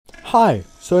Hi,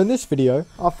 so in this video,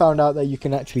 I found out that you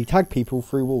can actually tag people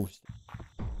through walls.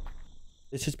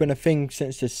 This has been a thing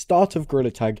since the start of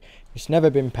Gorilla Tag. It's never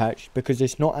been patched because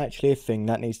it's not actually a thing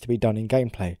that needs to be done in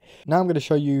gameplay. Now I'm going to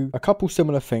show you a couple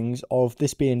similar things of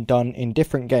this being done in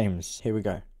different games. Here we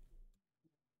go.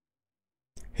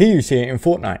 Here you see it in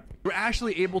Fortnite. You're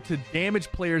actually able to damage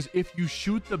players if you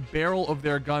shoot the barrel of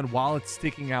their gun while it's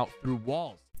sticking out through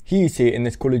walls. Here you see it in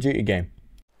this Call of Duty game.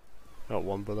 Not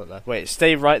one bullet left. Wait,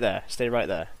 stay right there. Stay right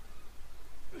there.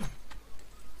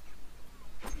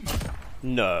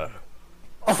 No.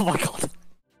 Oh my god.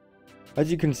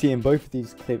 As you can see in both of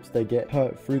these clips, they get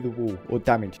hurt through the wall or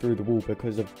damaged through the wall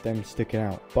because of them sticking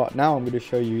out. But now I'm going to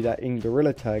show you that in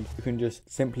Gorilla Tag, you can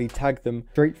just simply tag them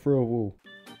straight through a wall.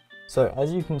 So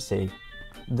as you can see,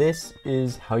 this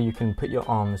is how you can put your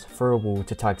arms through a wall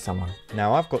to tag someone.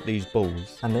 Now I've got these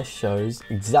balls and this shows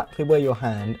exactly where your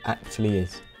hand actually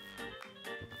is.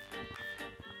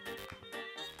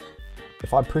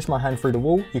 If I push my hand through the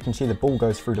wall, you can see the ball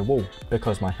goes through the wall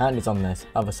because my hand is on this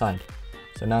other side.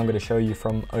 So now I'm going to show you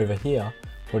from over here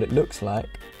what it looks like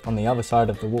on the other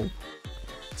side of the wall.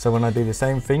 So when I do the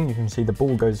same thing, you can see the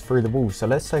ball goes through the wall. So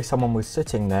let's say someone was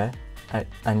sitting there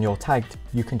and you're tagged,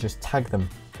 you can just tag them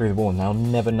through the wall and they'll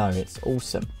never know. It's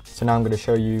awesome. So now I'm going to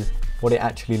show you what it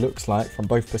actually looks like from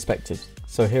both perspectives.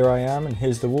 So here I am and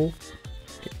here's the wall.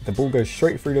 The ball goes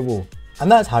straight through the wall. And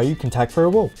that's how you can tag through a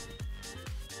wall.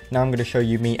 Now I'm going to show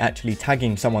you me actually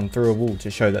tagging someone through a wall to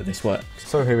show that this works.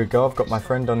 So here we go, I've got my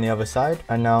friend on the other side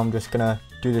and now I'm just going to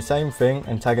do the same thing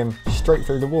and tag him straight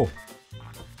through the wall.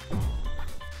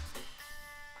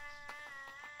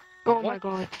 Oh my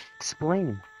god.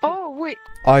 Explain. Oh wait.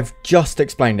 I've just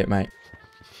explained it, mate.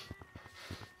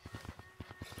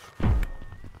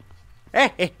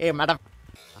 Hey, mother.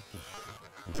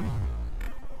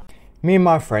 Me and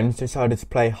my friends decided to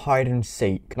play hide and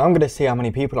seek and I'm going to see how many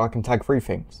people I can tag through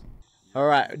things.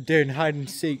 Alright, doing hide and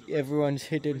seek, everyone's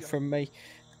hidden from me.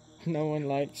 No one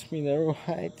likes me, they're all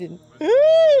hiding.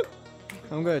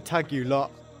 I'm going to tag you lot.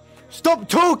 Stop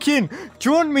talking! Do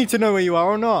you want me to know where you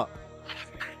are or not?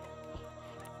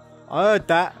 I heard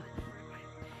that.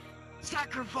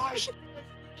 Sacrifice.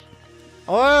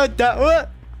 I heard that.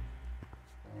 What?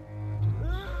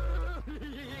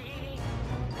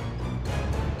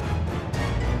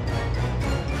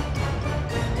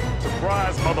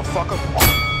 Surprise, motherfucker!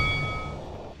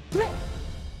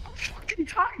 Fucking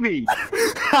tag me.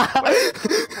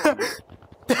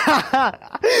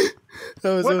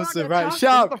 That was awesome, right?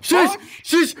 Shut up! Shush!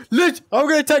 Shush! Look! I'm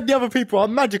gonna tag the other people.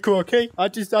 I'm magical, okay? I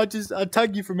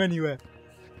tag you from anywhere.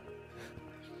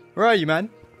 Where are you,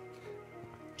 man?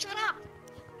 Shut up.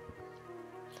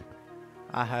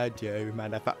 I heard you,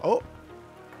 man. Oh!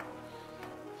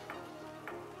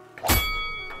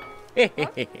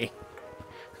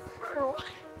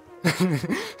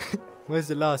 Where's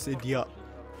the last idiot?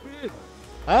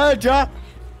 I heard ya!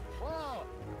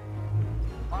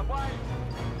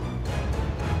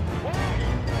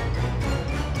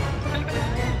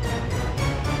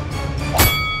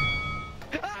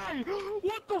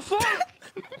 What the fuck?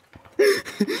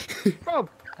 Bro,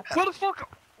 what the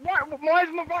fuck? Why is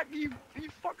my back? You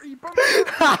fucker, you broke my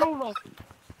controller.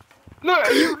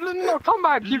 Look, come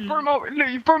back. You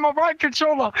broke my right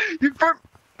controller. You broke.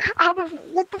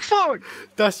 What the fuck?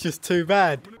 That's just too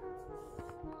bad.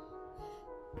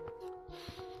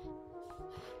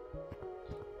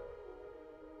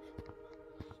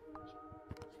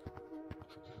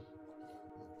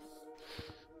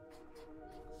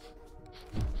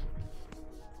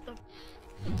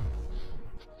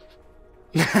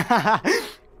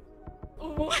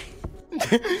 What?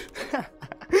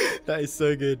 That is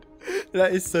so good.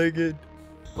 That is so good.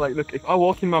 Like, look, if I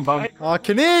walk in my bank, I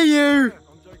can hear you!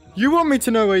 You want me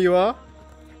to know where you are?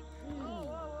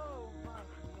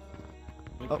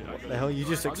 Oh, what the hell? You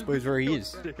just exposed where he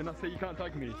is. and that's it, you can't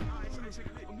tag me.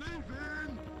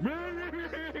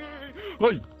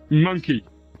 Hey, monkey.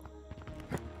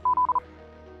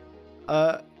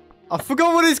 I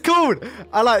forgot what it's called!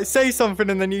 I like say something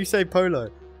and then you say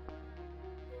polo.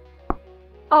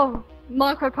 Oh,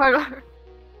 Marco Polo.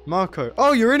 Marco.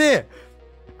 Oh, you're in here!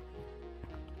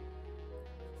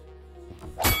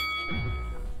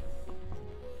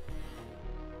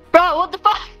 Bro, what the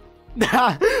fuck?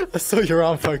 I saw your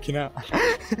arm poking out.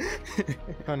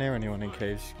 Can't hear anyone in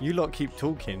caves. You lot keep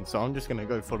talking, so I'm just gonna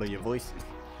go follow your voices.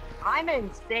 I'm in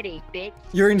city, bitch.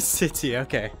 You're in city,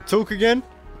 okay. Talk again.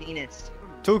 Penis.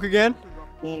 Talk again.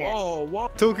 Penis. Oh,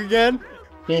 what? Talk again.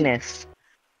 Penis.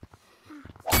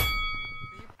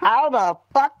 How the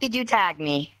fuck did you tag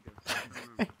me?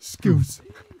 Skills.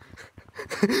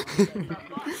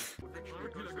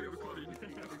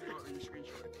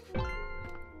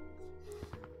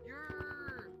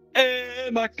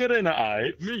 Macarena,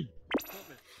 I. Me.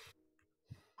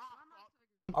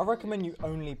 I recommend you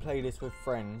only play this with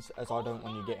friends, as I don't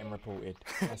want you getting reported.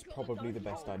 That's probably the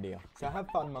best idea. So have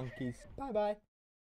fun, monkeys. Bye bye.